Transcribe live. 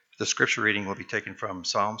The scripture reading will be taken from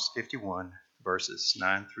Psalms 51, verses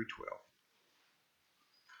 9 through 12.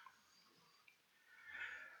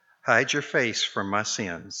 Hide your face from my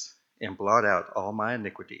sins and blot out all my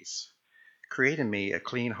iniquities. Create in me a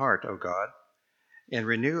clean heart, O God, and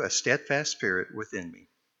renew a steadfast spirit within me.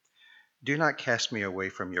 Do not cast me away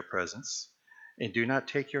from your presence, and do not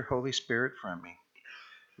take your Holy Spirit from me.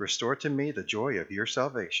 Restore to me the joy of your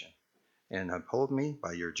salvation, and uphold me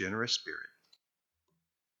by your generous spirit.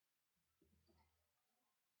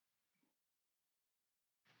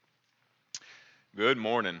 Good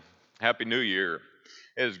morning. Happy New Year.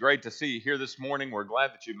 It is great to see you here this morning. We're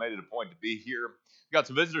glad that you made it a point to be here. We've got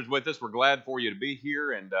some visitors with us. We're glad for you to be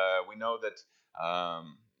here, and we know that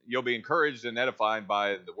you'll be encouraged and edified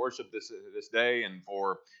by the worship this day and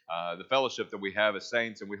for the fellowship that we have as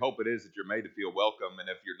saints, and we hope it is that you're made to feel welcome. And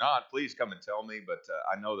if you're not, please come and tell me, but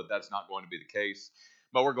I know that that's not going to be the case.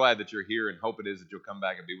 But we're glad that you're here and hope it is that you'll come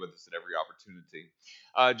back and be with us at every opportunity.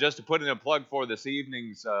 Just to put in a plug for this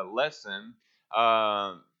evening's lesson,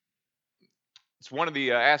 uh, it's one of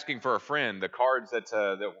the asking for a friend. The cards that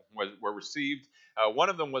were received. One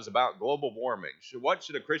of them was about global warming. What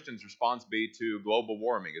should a Christian's response be to global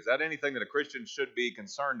warming? Is that anything that a Christian should be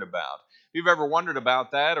concerned about? If you've ever wondered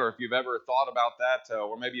about that, or if you've ever thought about that,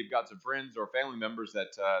 or maybe you've got some friends or family members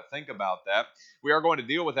that think about that, we are going to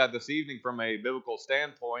deal with that this evening from a biblical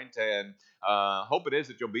standpoint, and hope it is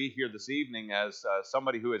that you'll be here this evening as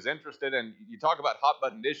somebody who is interested. And you talk about hot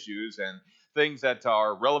button issues and things that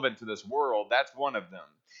are relevant to this world. That's one of them.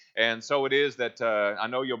 And so it is that I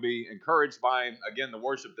know you'll be encouraged by, again, the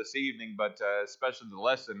worship this evening, but especially the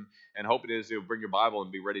lesson, and hope it is you'll bring your Bible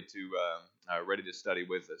and be ready to study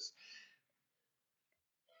with us.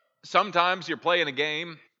 Sometimes you're playing a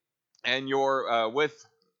game and you're with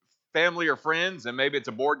family or friends, and maybe it's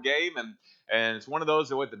a board game, and it's one of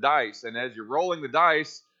those with the dice. And as you're rolling the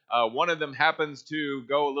dice, one of them happens to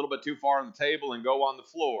go a little bit too far on the table and go on the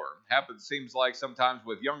floor. Seems like sometimes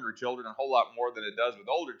with younger children a whole lot more than it does with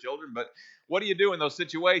older children. But what do you do in those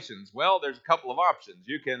situations? Well, there's a couple of options.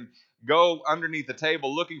 You can go underneath the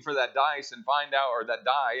table looking for that dice and find out, or that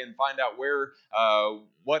die, and find out where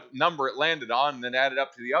what number it landed on, and then add it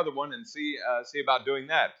up to the other one and see about doing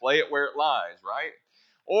that. Play it where it lies, right?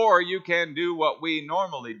 Or you can do what we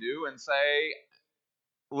normally do and say,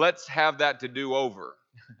 let's have that to do over.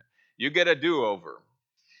 You get a do-over.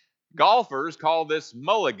 Golfers call this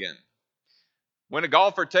mulligan. When a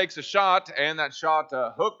golfer takes a shot and that shot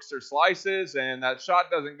hooks or slices and that shot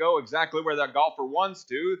doesn't go exactly where that golfer wants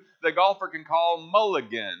to, the golfer can call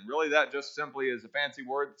mulligan. Really, that just simply is a fancy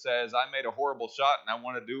word that says, I made a horrible shot and I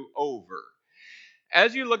want to do over.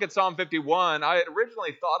 As you look at Psalm 51, I had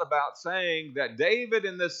originally thought about saying that David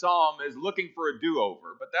in this psalm is looking for a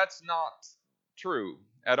do-over, but that's not true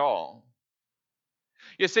at all.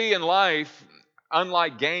 You see, in life,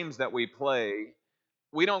 unlike games that we play,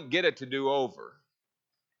 we don't get it to do over.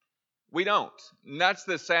 We don't. And that's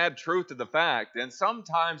the sad truth of the fact. And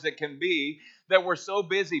sometimes it can be that we're so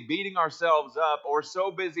busy beating ourselves up, or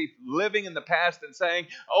so busy living in the past and saying,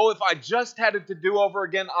 oh, if I just had it to do over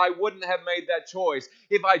again, I wouldn't have made that choice.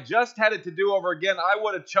 If I just had it to do over again, I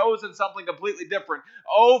would have chosen something completely different.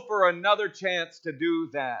 Oh, for another chance to do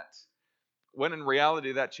that. When in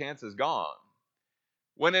reality, that chance is gone.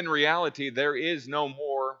 When in reality, there is no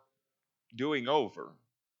more doing over.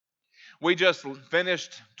 We just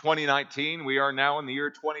finished 2019. We are now in the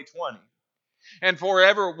year 2020. And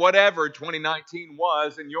forever, whatever 2019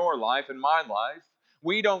 was in your life and my life,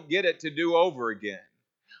 we don't get it to do over again.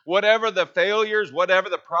 Whatever the failures, whatever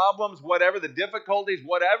the problems, whatever the difficulties,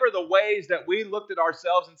 whatever the ways that we looked at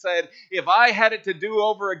ourselves and said, if I had it to do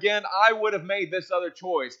over again, I would have made this other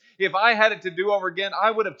choice. If I had it to do over again, I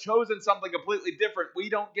would have chosen something completely different. We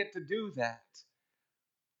don't get to do that.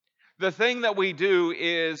 The thing that we do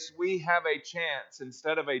is we have a chance,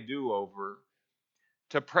 instead of a do-over,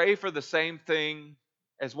 to pray for the same thing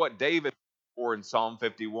as what David prayed for in Psalm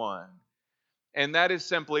 51. And that is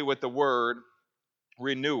simply with the word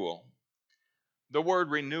renewal. The word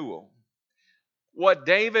renewal. What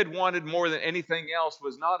David wanted more than anything else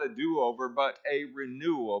was not a do-over, but a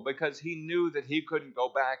renewal, because he knew that he couldn't go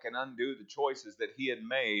back and undo the choices that he had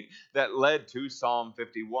made that led to Psalm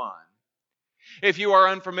 51. If you are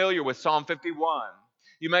unfamiliar with Psalm 51,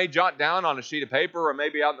 you may jot down on a sheet of paper or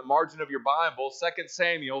maybe out in the margin of your Bible 2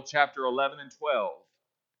 Samuel chapter 11 and 12.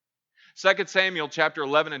 2 Samuel chapter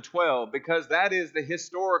 11 and 12, because that is the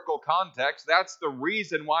historical context. That's the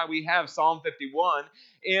reason why we have Psalm 51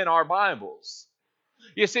 in our Bibles.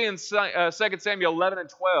 You see, in 2 Samuel 11 and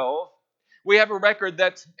 12, we have a record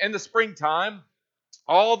that in the springtime,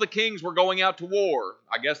 All the kings were going out to war.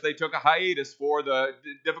 I guess they took a hiatus for the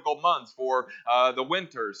difficult months, for the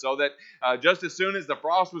winter, so that just as soon as the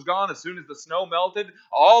frost was gone, as soon as the snow melted,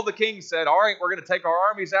 all the kings said, all right, we're going to take our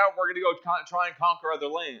armies out, we're going to go try and conquer other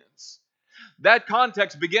lands. That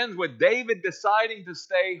context begins with David deciding to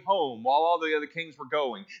stay home while all the other kings were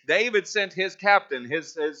going. David sent his captain,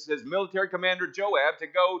 his military commander Joab, to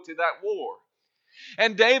go to that war.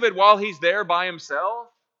 And David, while he's there by himself,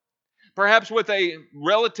 perhaps with a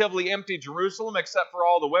relatively empty Jerusalem, except for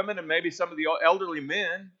all the women and maybe some of the elderly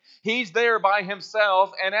men, he's there by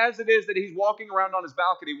himself. And as it is that he's walking around on his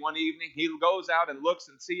balcony one evening, he goes out and looks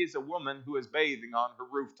and sees a woman who is bathing on her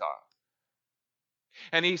rooftop.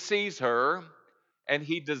 And he sees her and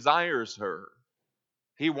he desires her.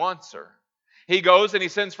 He wants her. He goes and he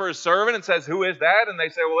sends for his servant and says, who is that? And they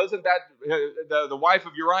say, well, isn't that the wife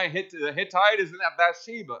of Uriah the Hittite? Isn't that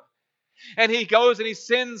Bathsheba? And he goes and he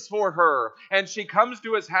sends for her, and she comes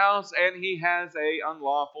to his house, and he has a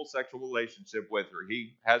unlawful sexual relationship with her.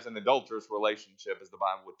 He has an adulterous relationship, as the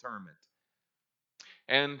Bible would term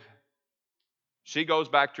it. And she goes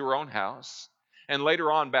back to her own house. And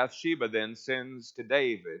later on, Bathsheba then sends to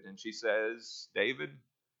David, and she says, David,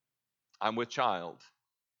 I'm with child.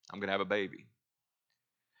 I'm going to have a baby.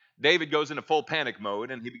 David goes into full panic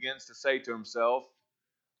mode, and he begins to say to himself,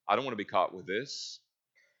 I don't want to be caught with this.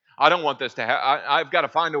 I don't want this to happen. I've got to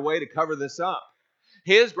find a way to cover this up.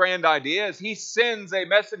 His grand idea is he sends a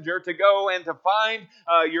messenger to go and to find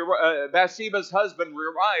Bathsheba's husband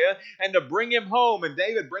Uriah and to bring him home. And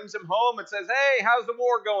David brings him home and says, hey, how's the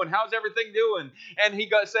war going? How's everything doing? And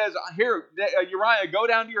he says, here, Uriah, go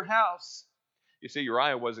down to your house. You see,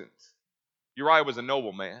 Uriah was a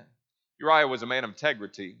noble man. Uriah was a man of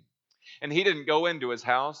integrity. And he didn't go into his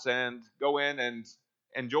house and go in and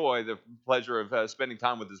enjoy the pleasure of spending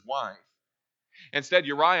time with his wife. Instead,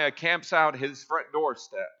 Uriah camps out his front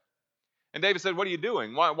doorstep. And David said, what are you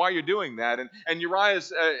doing? Why are you doing that? And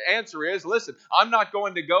Uriah's answer is, listen, I'm not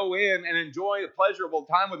going to go in and enjoy a pleasurable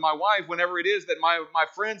time with my wife whenever it is that my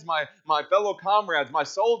friends, my fellow comrades, my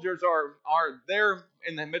soldiers are there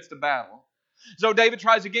in the midst of battle. So David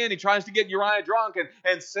tries again. He tries to get Uriah drunk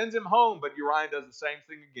and sends him home, but Uriah does the same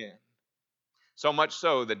thing again. So much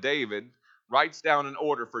so that David writes down an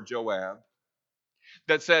order for Joab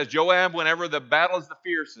that says, Joab, whenever the battle is the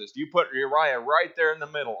fiercest, you put Uriah right there in the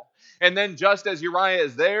middle. And then just as Uriah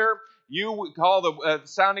is there, you call the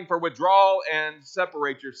sounding for withdrawal and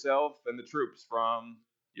separate yourself and the troops from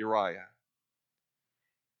Uriah.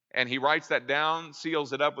 And he writes that down,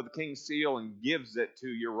 seals it up with the king's seal, and gives it to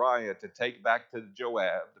Uriah to take back to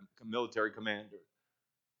Joab, the military commander.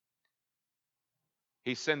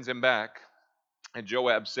 He sends him back, and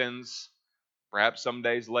Joab sends, perhaps some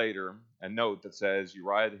days later, a note that says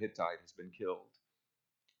Uriah the Hittite has been killed.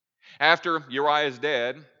 After Uriah is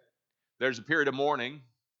dead, there's a period of mourning,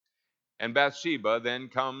 and Bathsheba then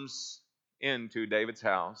comes into David's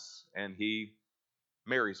house, and he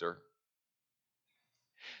marries her.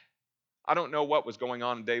 I don't know what was going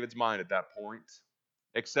on in David's mind at that point,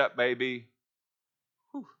 except maybe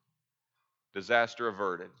disaster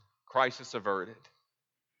averted, crisis averted.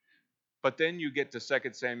 But then you get to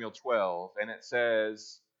 2 Samuel 12, and it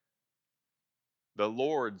says, the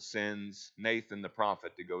Lord sends Nathan the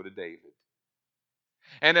prophet to go to David.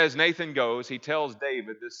 And as Nathan goes, he tells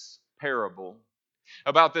David this parable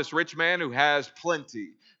about this rich man who has plenty,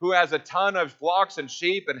 who has a ton of flocks and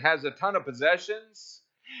sheep and has a ton of possessions.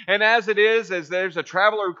 And as it is, as there's a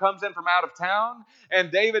traveler who comes in from out of town,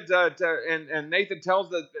 and David and Nathan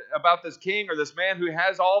tells about this king or this man who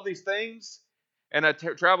has all these things, and a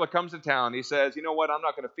traveler comes to town. He says, you know what, I'm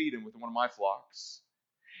not going to feed him with one of my flocks.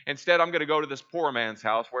 Instead, I'm going to go to this poor man's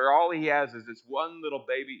house where all he has is this one little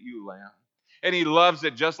baby ewe lamb. And he loves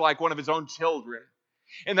it just like one of his own children.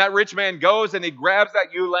 And that rich man goes and he grabs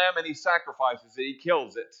that ewe lamb and he sacrifices it. He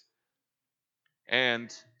kills it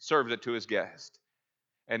and serves it to his guest.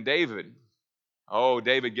 And David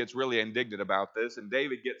gets really indignant about this. And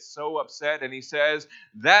David gets so upset and he says,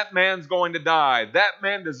 that man's going to die. That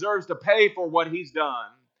man deserves to pay for what he's done.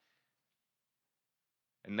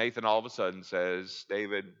 And Nathan all of a sudden says,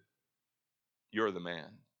 David, you're the man.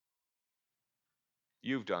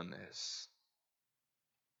 You've done this.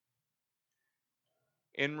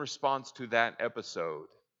 In response to that episode,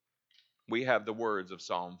 we have the words of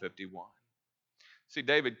Psalm 51. See,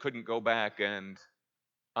 David couldn't go back and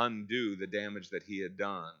undo the damage that he had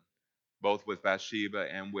done, both with Bathsheba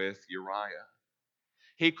and with Uriah.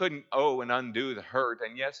 He couldn't and undo the hurt,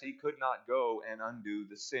 and yes, he could not go and undo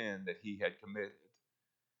the sin that he had committed.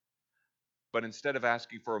 But instead of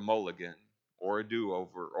asking for a mulligan or a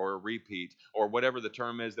do-over or a repeat or whatever the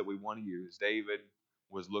term is that we want to use, David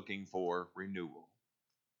was looking for renewal.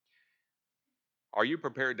 Are you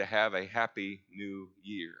prepared to have a happy new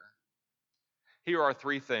year? Here are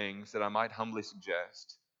three things that I might humbly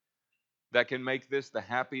suggest that can make this the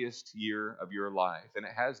happiest year of your life. And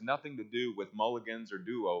it has nothing to do with mulligans or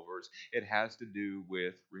do-overs. It has to do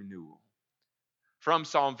with renewal. From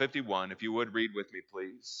Psalm 51, if you would read with me,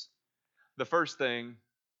 please. The first thing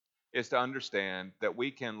is to understand that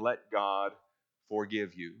we can let God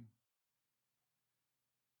forgive you.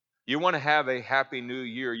 You want to have a happy new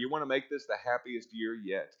year. You want to make this the happiest year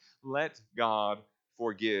yet. Let God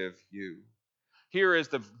forgive you. Here are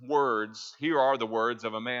the words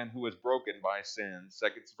of a man who was broken by sin,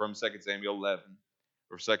 from 2 Samuel 11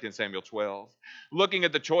 or 2 Samuel 12. Looking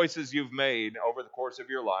at the choices you've made over the course of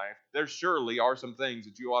your life, there surely are some things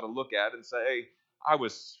that you ought to look at and say, I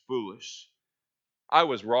was foolish. I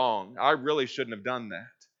was wrong. I really shouldn't have done that.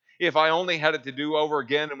 If I only had it to do over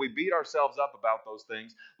again, and we beat ourselves up about those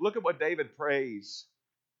things, look at what David prays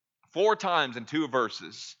 4 times in 2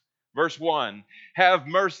 verses. Verse 1, have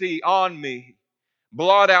mercy on me.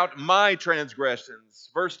 Blot out my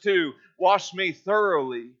transgressions. Verse 2, wash me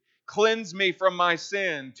thoroughly. Cleanse me from my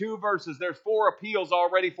sin. 2 verses, there's 4 appeals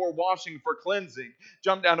already for washing, for cleansing.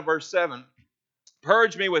 Jump down to verse 7.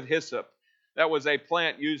 Purge me with hyssop. That was a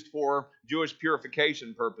plant used for Jewish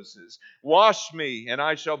purification purposes. Wash me, and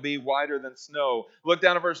I shall be whiter than snow. Look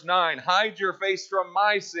down at verse 9. Hide your face from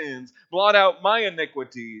my sins. Blot out my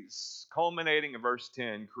iniquities. Culminating in verse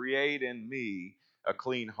 10. Create in me a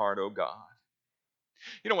clean heart, O God.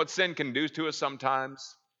 You know what sin can do to us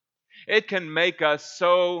sometimes? It can make us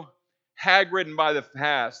so hag-ridden by the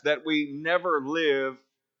past that we never live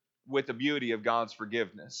with the beauty of God's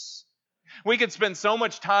forgiveness. We could spend so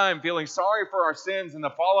much time feeling sorry for our sins and the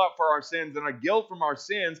fallout for our sins and our guilt from our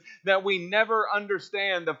sins that we never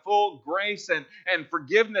understand the full grace and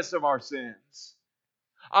forgiveness of our sins.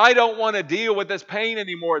 I don't want to deal with this pain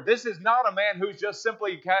anymore. This is not a man who's just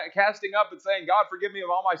simply casting up and saying, God, forgive me of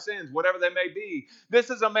all my sins, whatever they may be. This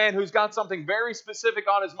is a man who's got something very specific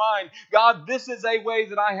on his mind. God, this is a way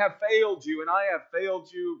that I have failed you, and I have failed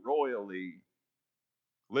you royally.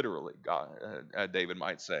 Literally, David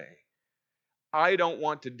might say. I don't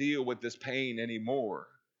want to deal with this pain anymore.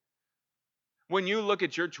 When you look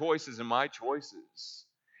at your choices and my choices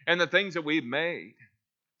and the things that we've made,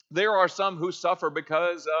 there are some who suffer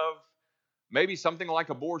because of maybe something like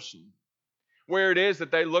abortion, where it is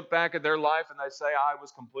that they look back at their life and they say, I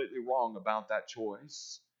was completely wrong about that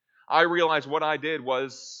choice. I realized what I did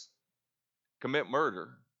was commit murder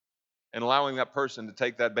and allowing that person to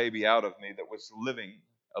take that baby out of me that was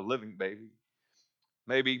a living baby.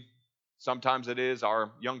 Maybe sometimes it is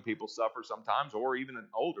our young people suffer sometimes, or even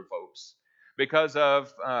older folks, because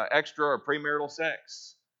of extra or premarital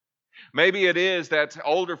sex. Maybe it is that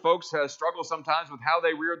older folks struggle sometimes with how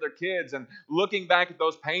they reared their kids and looking back at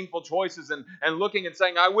those painful choices and looking and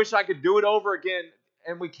saying, I wish I could do it over again,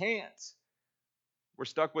 and we can't. We're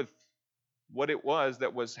stuck with what it was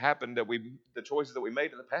that was happened, the choices that we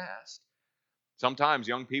made in the past. Sometimes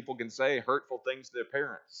young people can say hurtful things to their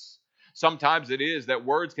parents. Sometimes it is that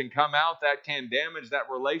words can come out that can damage that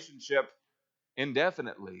relationship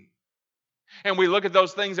indefinitely. And we look at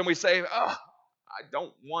those things and we say, oh, I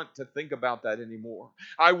don't want to think about that anymore.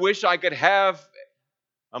 I wish I could have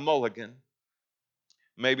a mulligan.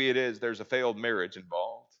 Maybe it is there's a failed marriage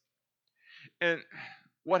involved. And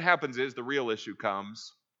what happens is the real issue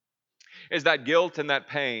comes is that guilt and that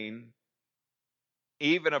pain,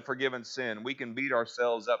 even a forgiven sin, we can beat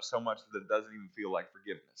ourselves up so much that it doesn't even feel like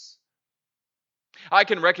forgiveness. I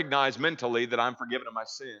can recognize mentally that I'm forgiven of my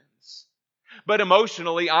sins. But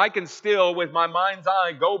emotionally, I can still, with my mind's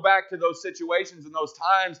eye, go back to those situations and those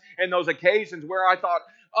times and those occasions where I thought,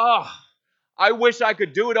 oh, I wish I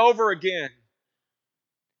could do it over again.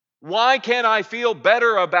 Why can't I feel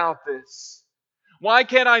better about this? Why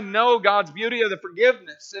can't I know God's beauty of the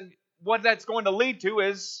forgiveness? And what that's going to lead to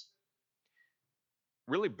is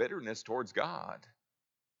really bitterness towards God.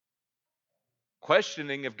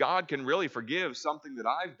 Questioning if God can really forgive something that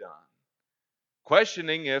I've done.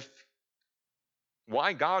 Questioning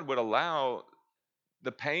why God would allow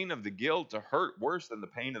the pain of the guilt to hurt worse than the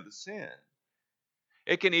pain of the sin.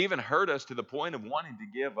 It can even hurt us to the point of wanting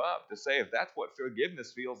to give up, to say, if that's what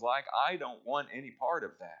forgiveness feels like, I don't want any part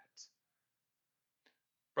of that.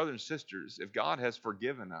 Brothers and sisters, if God has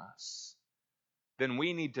forgiven us, then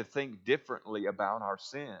we need to think differently about our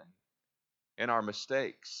sin and our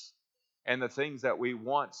mistakes and the things that we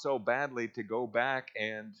want so badly to go back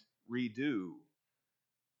and redo.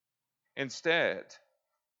 Instead,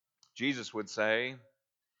 Jesus would say,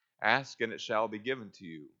 ask and it shall be given to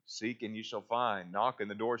you. Seek and you shall find. Knock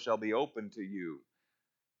and the door shall be opened to you.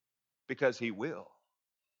 because He will.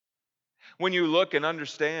 When you look and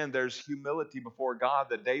understand there's humility before God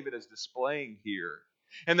that David is displaying here,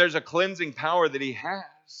 and there's a cleansing power that he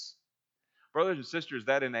has, brothers and sisters,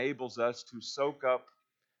 that enables us to soak up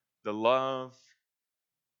the love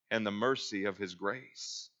and the mercy of His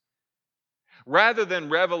grace. Rather than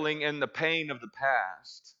reveling in the pain of the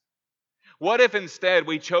past, what if instead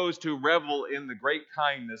we chose to revel in the great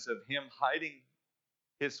kindness of Him hiding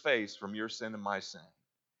His face from your sin and my sin?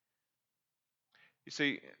 You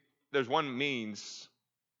see, there's one means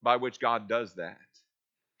by which God does that.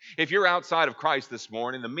 If you're outside of Christ this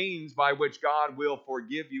morning, the means by which God will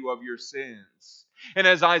forgive you of your sins. And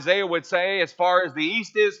as Isaiah would say, as far as the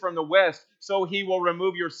east is from the west, so He will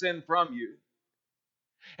remove your sin from you.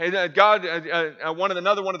 And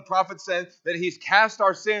another one of the prophets said that He's cast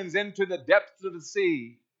our sins into the depths of the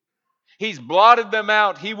sea. He's blotted them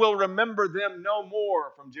out. He will remember them no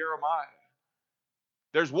more, from Jeremiah.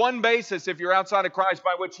 There's one basis, if you're outside of Christ,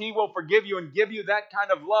 by which He will forgive you and give you that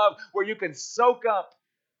kind of love where you can soak up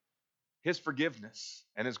His forgiveness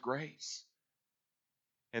and His grace.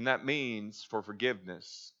 And that means for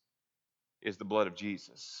forgiveness is the blood of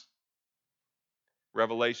Jesus.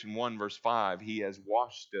 Revelation 1 verse 5, He has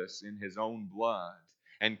washed us in His own blood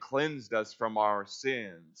and cleansed us from our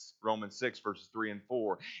sins. Romans 6 verses 3 and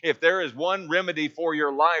 4. If there is one remedy for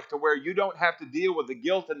your life to where you don't have to deal with the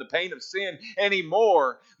guilt and the pain of sin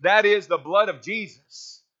anymore, that is the blood of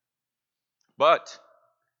Jesus. But,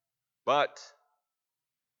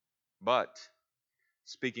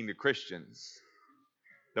 speaking to Christians,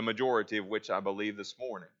 the majority of which I believe this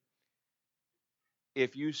morning,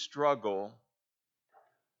 if you struggle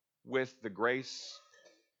with the grace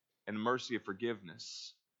and mercy of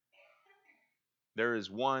forgiveness, there is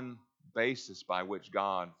one basis by which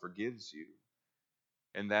God forgives you,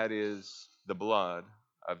 and that is the blood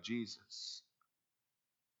of Jesus.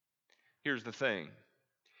 Here's the thing.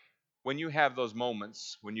 When you have those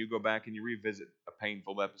moments, when you go back and you revisit a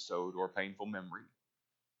painful episode or a painful memory,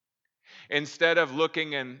 instead of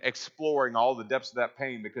looking and exploring all the depths of that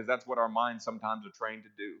pain, because that's what our minds sometimes are trained to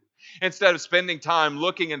do, instead of spending time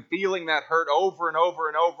looking and feeling that hurt over and over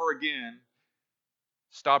and over again,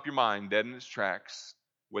 stop your mind dead in its tracks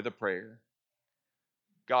with a prayer.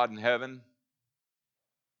 God in heaven,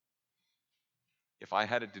 if I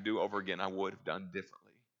had it to do over again, I would have done differently.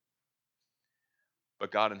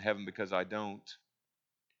 But God in heaven, because I don't,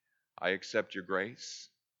 I accept your grace.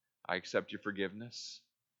 I accept your forgiveness.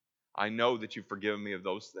 I know that you've forgiven me of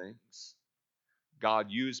those things. God,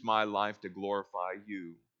 use my life to glorify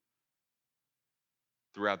you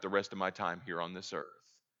throughout the rest of my time here on this earth.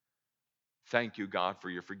 Thank you, God, for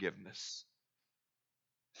your forgiveness.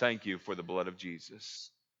 Thank you for the blood of Jesus.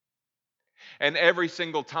 And every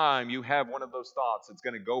single time you have one of those thoughts that's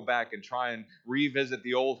going to go back and try and revisit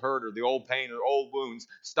the old hurt or the old pain or old wounds,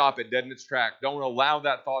 stop it dead in its track. Don't allow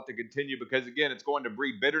that thought to continue, because again, it's going to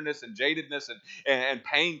breed bitterness and jadedness and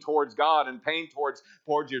pain towards God and pain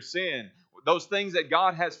towards your sin. Those things that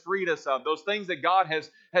God has freed us of, those things that God has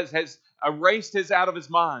erased out of His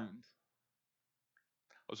mind,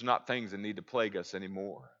 those are not things that need to plague us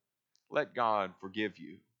anymore. Let God forgive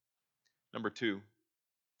you. Number 2.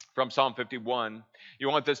 From Psalm 51, you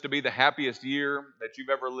want this to be the happiest year that you've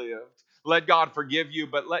ever lived. Let God forgive you,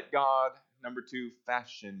 but let God, number 2,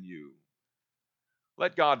 fashion you.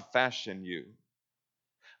 Let God fashion you.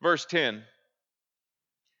 Verse 10,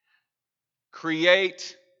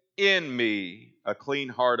 create in me a clean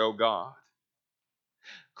heart, O God.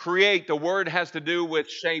 Create, the word has to do with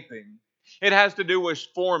shaping. It has to do with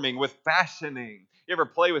forming, with fashioning. You ever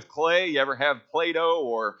play with clay? You ever have Play-Doh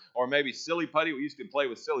or maybe silly putty? We used to play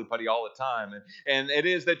with silly putty all the time. And it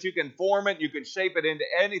is that you can form it, you can shape it into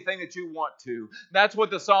anything that you want to. That's what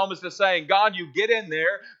the psalmist is saying. God, you get in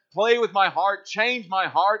there, play with my heart, change my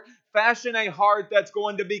heart, fashion a heart that's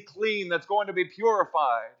going to be clean, that's going to be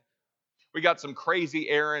purified. We got some Crazy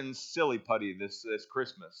Aaron's silly putty this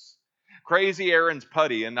Christmas. Crazy Aaron's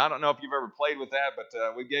putty, and I don't know if you've ever played with that,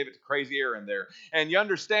 but we gave it to Crazy Aaron there. And you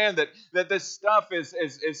understand that this stuff is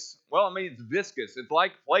well, I mean, it's viscous. It's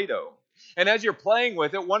like Play-Doh. And as you're playing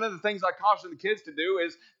with it, one of the things I caution the kids to do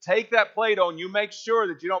is take that Play-Doh and you make sure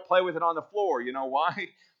that you don't play with it on the floor. You know why?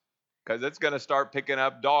 Because it's going to start picking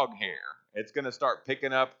up dog hair. It's going to start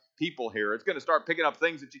picking up people hair. It's going to start picking up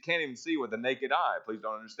things that you can't even see with the naked eye. Please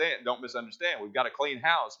don't misunderstand. We've got a clean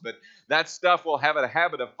house, but that stuff will have a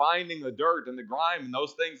habit of finding the dirt and the grime and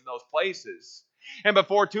those things in those places. And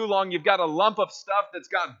before too long, you've got a lump of stuff that's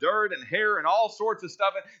got dirt and hair and all sorts of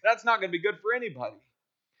stuff. That's not going to be good for anybody.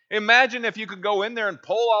 Imagine if you could go in there and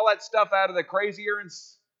pull all that stuff out of the Crazy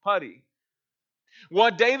Aaron's putty.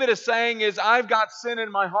 What David is saying is, I've got sin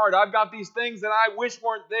in my heart. I've got these things that I wish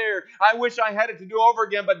weren't there. I wish I had it to do over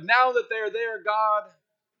again. But now that they're there, God,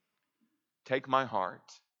 take my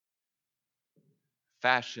heart,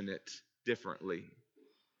 fashion it differently,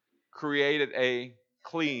 create it a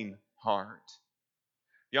clean heart.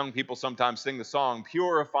 Young people sometimes sing the song,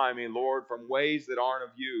 "Purify me, Lord, from ways that aren't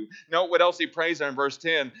of you." Note what else he prays in verse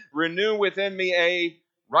 10. "Renew within me a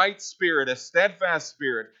right spirit, a steadfast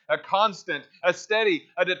spirit, a constant, a steady,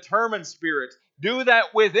 a determined spirit. Do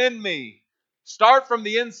that within me. Start from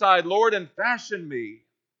the inside, Lord, and fashion me."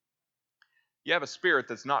 You have a spirit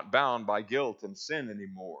that's not bound by guilt and sin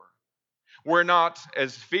anymore. We're not,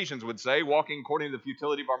 as Ephesians would say, walking according to the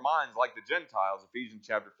futility of our minds like the Gentiles, Ephesians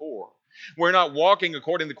chapter 4. We're not walking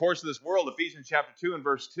according to the course of this world, Ephesians chapter 2 and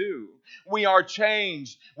verse 2. We are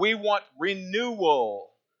changed. We want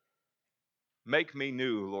renewal. Make me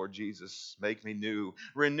new, Lord Jesus. Make me new.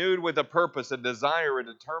 Renewed with a purpose, a desire, a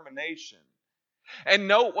determination. And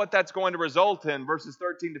note what that's going to result in, verses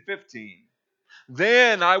 13 to 15.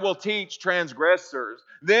 Then I will teach transgressors.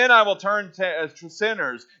 Then I will turn to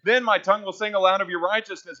sinners. Then my tongue will sing aloud of your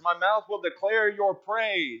righteousness. My mouth will declare your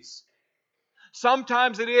praise.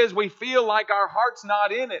 Sometimes it is we feel like our heart's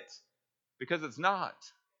not in it because it's not.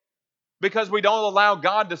 Because we don't allow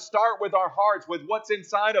God to start with our hearts, with what's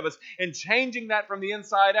inside of us, and changing that from the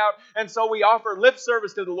inside out. And so we offer lip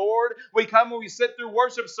service to the Lord. We come and we sit through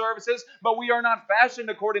worship services, but we are not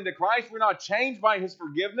fashioned according to Christ. We're not changed by His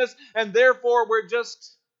forgiveness, and therefore we're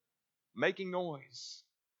just making noise.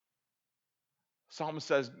 Psalmist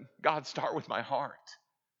says, God, start with my heart.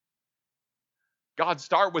 God,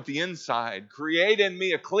 start with the inside. Create in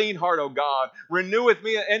me a clean heart, O God. Renew in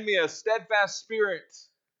me a steadfast spirit.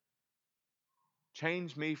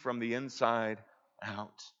 Change me from the inside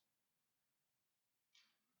out.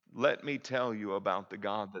 Let me tell you about the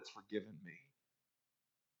God that's forgiven me.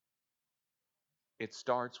 It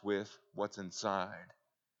starts with what's inside.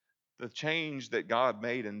 The change that God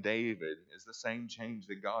made in David is the same change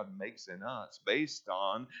that God makes in us,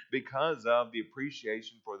 because of the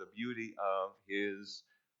appreciation for the beauty of His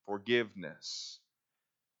forgiveness.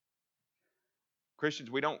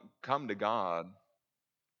 Christians, we don't come to God.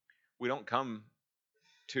 We don't come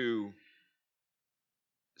to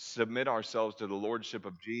submit ourselves to the lordship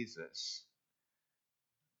of Jesus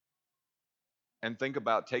and think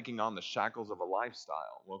about taking on the shackles of a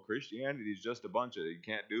lifestyle. Well, Christianity is just a bunch of, you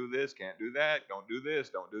can't do this, can't do that, don't do this,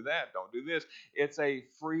 don't do that, don't do this. It's a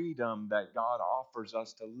freedom that God offers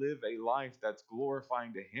us to live a life that's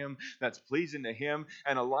glorifying to Him, that's pleasing to Him,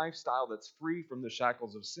 and a lifestyle that's free from the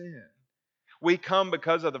shackles of sin. We come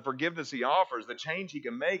because of the forgiveness He offers, the change He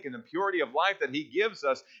can make, and the purity of life that He gives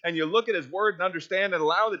us. And you look at His Word and understand and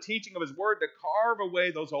allow the teaching of His Word to carve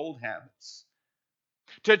away those old habits,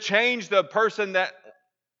 to change the person that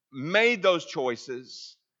made those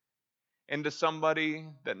choices into somebody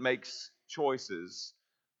that makes choices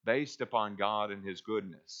based upon God and His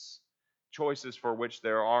goodness, choices for which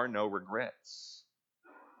there are no regrets.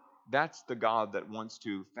 That's the God that wants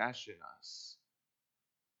to fashion us.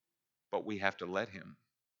 But we have to let Him.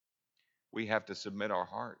 We have to submit our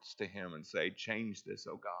hearts to Him and say, change this,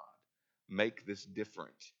 oh God. Make this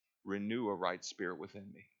different. Renew a right spirit within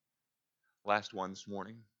me. Last one this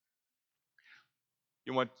morning.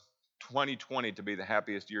 You want 2020 to be the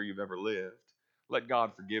happiest year you've ever lived. Let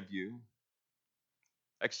God forgive you.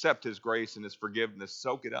 Accept His grace and His forgiveness.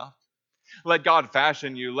 Soak it up. Let God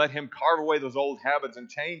fashion you. Let Him carve away those old habits and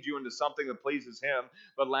change you into something that pleases Him.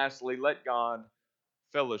 But lastly, let God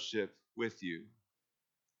fellowship with you.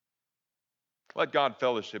 Let God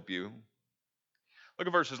fellowship you. Look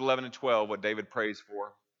at verses 11 and 12, what David prays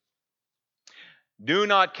for. Do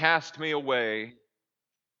not cast me away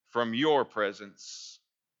from your presence.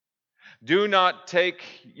 Do not take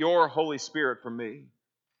your Holy Spirit from me.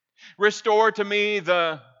 Restore to me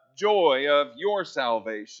the joy of your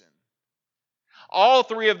salvation. All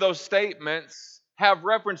three of those statements have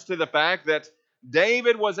reference to the fact that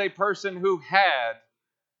David was a person who had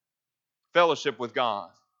fellowship with God.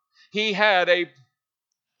 He had a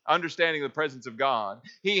understanding of the presence of God.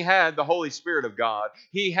 He had the Holy Spirit of God.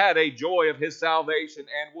 He had a joy of His salvation.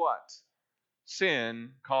 And what?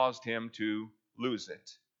 Sin caused him to lose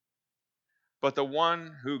it. But the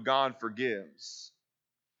one who God forgives,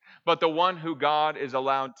 but the one who God is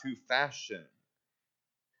allowed to fashion,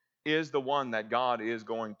 is the one that God is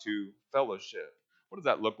going to fellowship. What does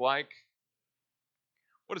that look like?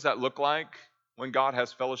 What does that look like when God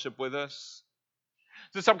has fellowship with us?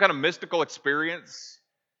 Is it some kind of mystical experience?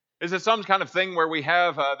 Is it some kind of thing where we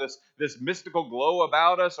have this mystical glow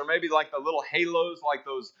about us, or maybe like the little halos, like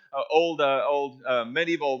those old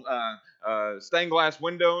medieval stained glass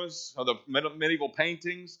windows or the medieval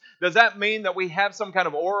paintings? Does that mean that we have some kind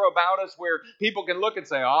of aura about us where people can look and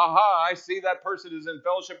say, "Aha! I see that person is in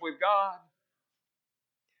fellowship with God"?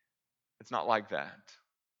 It's not like that.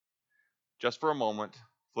 Just for a moment,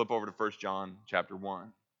 flip over to 1 John chapter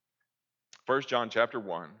 1. 1 John chapter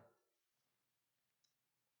 1.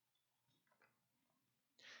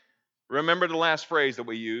 Remember the last phrase that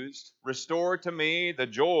we used. Restore to me the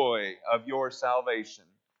joy of your salvation.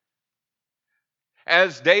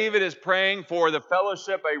 As David is praying for the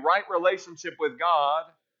fellowship, a right relationship with God,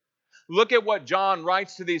 look at what John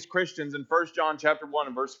writes to these Christians in 1 John chapter 1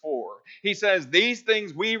 and verse 4. He says, "These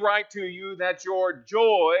things we write to you that your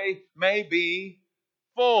joy may be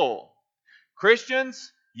full."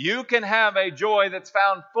 Christians, you can have a joy that's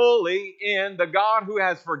found fully in the God who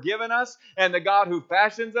has forgiven us, and the God who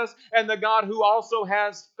fashions us, and the God who also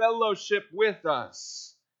has fellowship with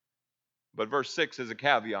us. But verse 6 is a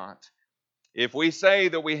caveat. If we say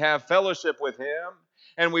that we have fellowship with Him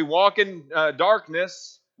and we walk in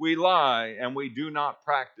darkness, we lie and we do not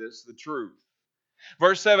practice the truth.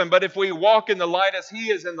 Verse 7, but if we walk in the light as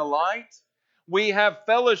He is in the light, we have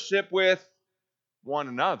fellowship with one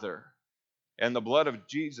another. And the blood of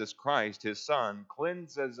Jesus Christ, His Son,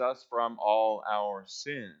 cleanses us from all our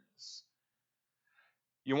sins.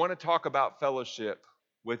 You want to talk about fellowship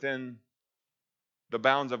within the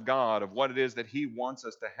bounds of God, of what it is that He wants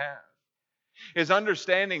us to have, is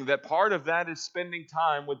understanding that part of that is spending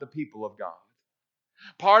time with the people of God.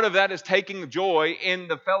 Part of that is taking joy in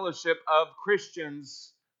the fellowship of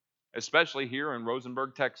Christians, especially here in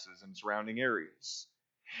Rosenberg, Texas and surrounding areas.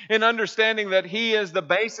 In understanding that He is the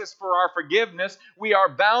basis for our forgiveness, we are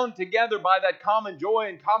bound together by that common joy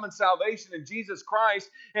and common salvation in Jesus Christ,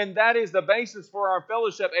 and that is the basis for our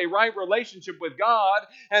fellowship, a right relationship with God,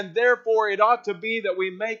 and therefore it ought to be that we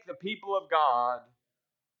make the people of God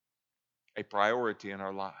a priority in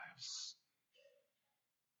our lives.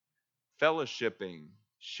 Fellowshipping,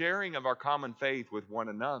 sharing of our common faith with one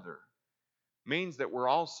another, means that we're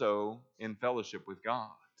also in fellowship with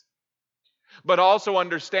God. But also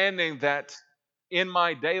understanding that in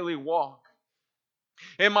my daily walk,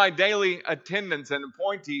 in my daily attendance and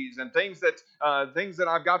appointees and things that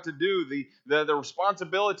I've got to do, the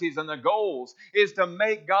responsibilities and the goals, is to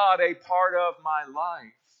make God a part of my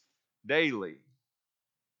life daily.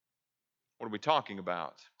 What are we talking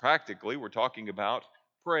about? Practically, we're talking about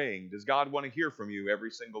praying. Does God want to hear from you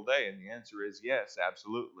every single day? And the answer is yes,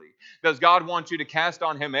 absolutely. Does God want you to cast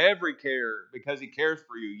on Him every care because He cares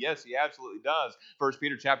for you? Yes, He absolutely does. 1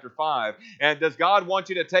 Peter chapter 5. And does God want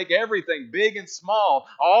you to take everything, big and small,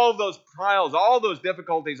 all those trials, all those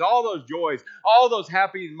difficulties, all those joys, all those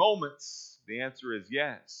happy moments? The answer is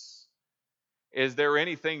yes. Is there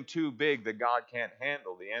anything too big that God can't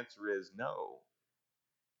handle? The answer is no.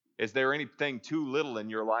 Is there anything too little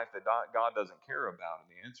in your life that God doesn't care about?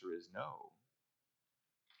 And the answer is no.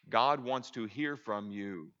 God wants to hear from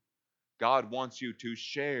you. God wants you to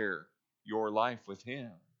share your life with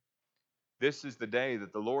Him. This is the day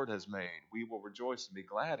that the Lord has made. We will rejoice and be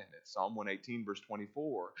glad in it. Psalm 118, verse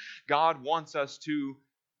 24. God wants us to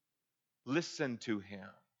listen to Him.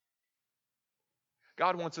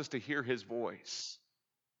 God wants us to hear His voice.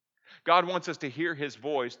 God wants us to hear His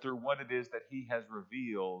voice through what it is that He has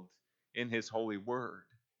revealed in His holy word.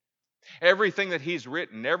 Everything that He's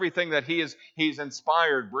written, everything that He's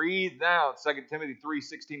inspired, breathed out, 2 Timothy 3,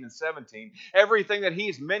 16 and 17, everything that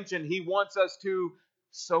He's mentioned, He wants us to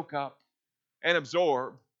soak up and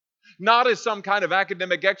absorb. Not as some kind of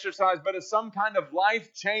academic exercise, but as some kind of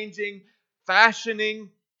life-changing, fashioning,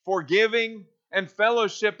 forgiving, and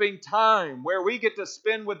fellowshipping time where we get to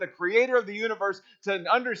spend with the Creator of the universe to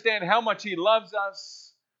understand how much He loves us,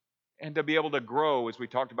 and to be able to grow, as we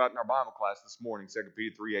talked about in our Bible class this morning, 2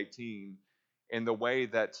 Peter 3:18, in the way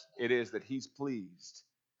that it is that He's pleased.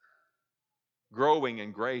 Growing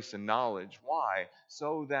in grace and knowledge. Why?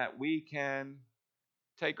 So that we can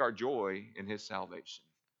take our joy in His salvation.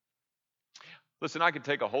 Listen, I can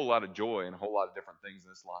take a whole lot of joy in a whole lot of different things in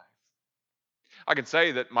this life. I can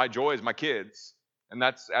say that my joy is my kids. And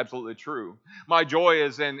that's absolutely true. My joy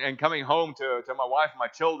is in coming home to my wife and my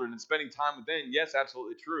children and spending time with them. Yes,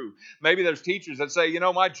 absolutely true. Maybe there's teachers that say,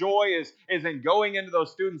 my joy is in going into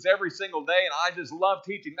those students every single day, and I just love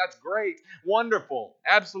teaching. That's great. Wonderful.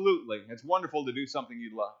 Absolutely. It's wonderful to do something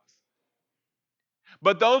you love.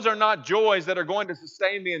 But those are not joys that are going to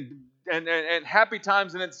sustain me in happy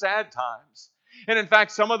times and in sad times. And in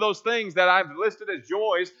fact, some of those things that I've listed as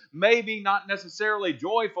joys may be not necessarily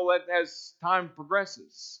joyful as time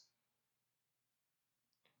progresses.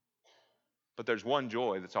 But there's one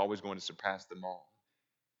joy that's always going to surpass them all.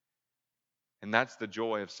 And that's the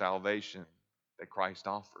joy of salvation that Christ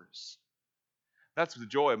offers. That's the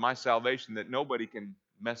joy of my salvation that nobody can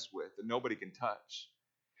mess with, that nobody can touch.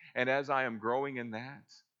 And as I am growing in that,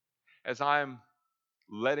 as I am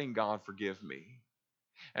letting God forgive me,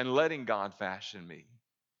 and letting God fashion me,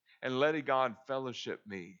 and letting God fellowship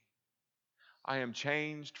me, I am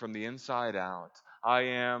changed from the inside out. I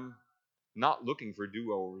am not looking for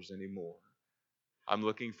do-overs anymore. I'm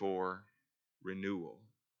looking for renewal.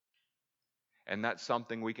 And that's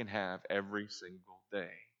something we can have every single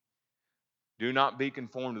day. Do not be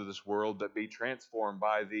conformed to this world, but be transformed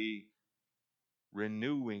by the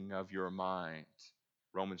renewing of your mind.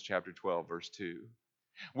 Romans chapter 12, verse 2.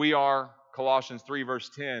 We are, Colossians 3, verse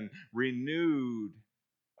 10, renewed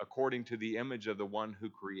according to the image of the one who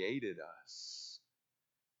created us.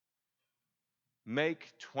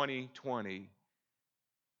 Make 2020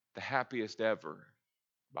 the happiest ever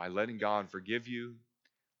by letting God forgive you,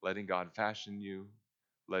 letting God fashion you,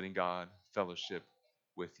 letting God fellowship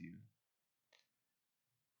with you.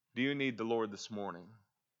 Do you need the Lord this morning?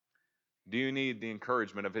 Do you need the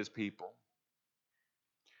encouragement of His people?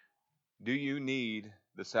 Do you need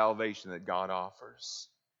the salvation that God offers?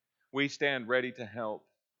 We stand ready to help,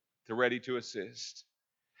 ready to assist.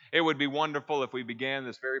 It would be wonderful if we began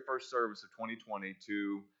this very first service of 2020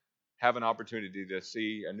 to have an opportunity to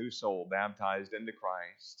see a new soul baptized into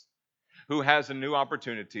Christ, who has a new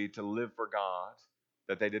opportunity to live for God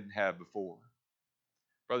that they didn't have before.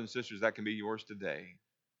 Brothers and sisters, that can be yours today.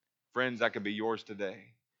 Friends, that can be yours today.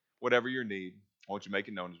 Whatever your need, I want you to make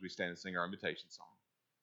it known as we stand and sing our invitation song.